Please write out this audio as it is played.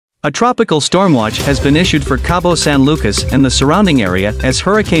A tropical storm watch has been issued for Cabo San Lucas and the surrounding area as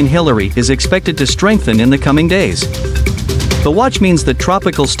Hurricane Hilary is expected to strengthen in the coming days. The watch means that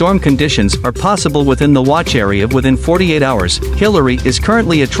tropical storm conditions are possible within the watch area within 48 hours. Hilary is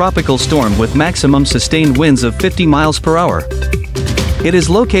currently a tropical storm with maximum sustained winds of 50 miles per hour. It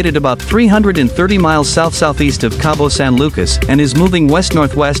is located about 330 miles south-southeast of Cabo San Lucas and is moving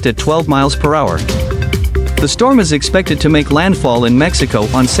west-northwest at 12 miles per hour. The storm is expected to make landfall in Mexico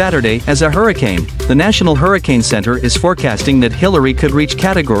on Saturday as a hurricane. The National Hurricane Center is forecasting that Hilary could reach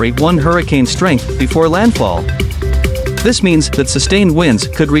Category 1 hurricane strength before landfall. This means that sustained winds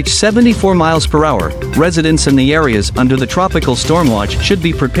could reach 74 miles per hour. Residents in the areas under the tropical storm watch should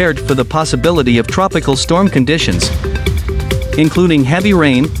be prepared for the possibility of tropical storm conditions, including heavy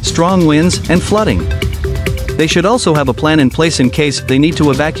rain, strong winds, and flooding. They should also have a plan in place in case they need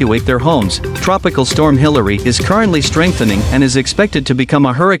to evacuate their homes. Tropical storm Hilary is currently strengthening and is expected to become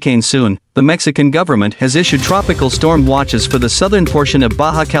a hurricane soon. The Mexican government has issued tropical storm watches for the southern portion of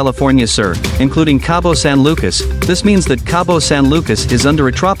Baja California Sur, including Cabo San Lucas. This means that Cabo San Lucas is under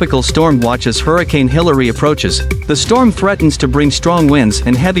a tropical storm watch as Hurricane Hilary approaches. The storm threatens to bring strong winds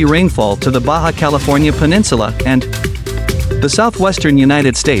and heavy rainfall to the Baja California Peninsula and the southwestern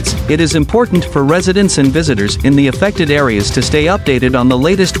United States. It is important for residents and visitors in the affected areas to stay updated on the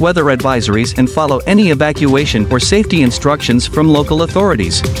latest weather advisories and follow any evacuation or safety instructions from local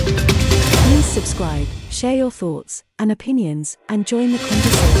authorities. Please subscribe, share your thoughts and opinions, and join the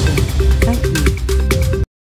conversation. Thank you.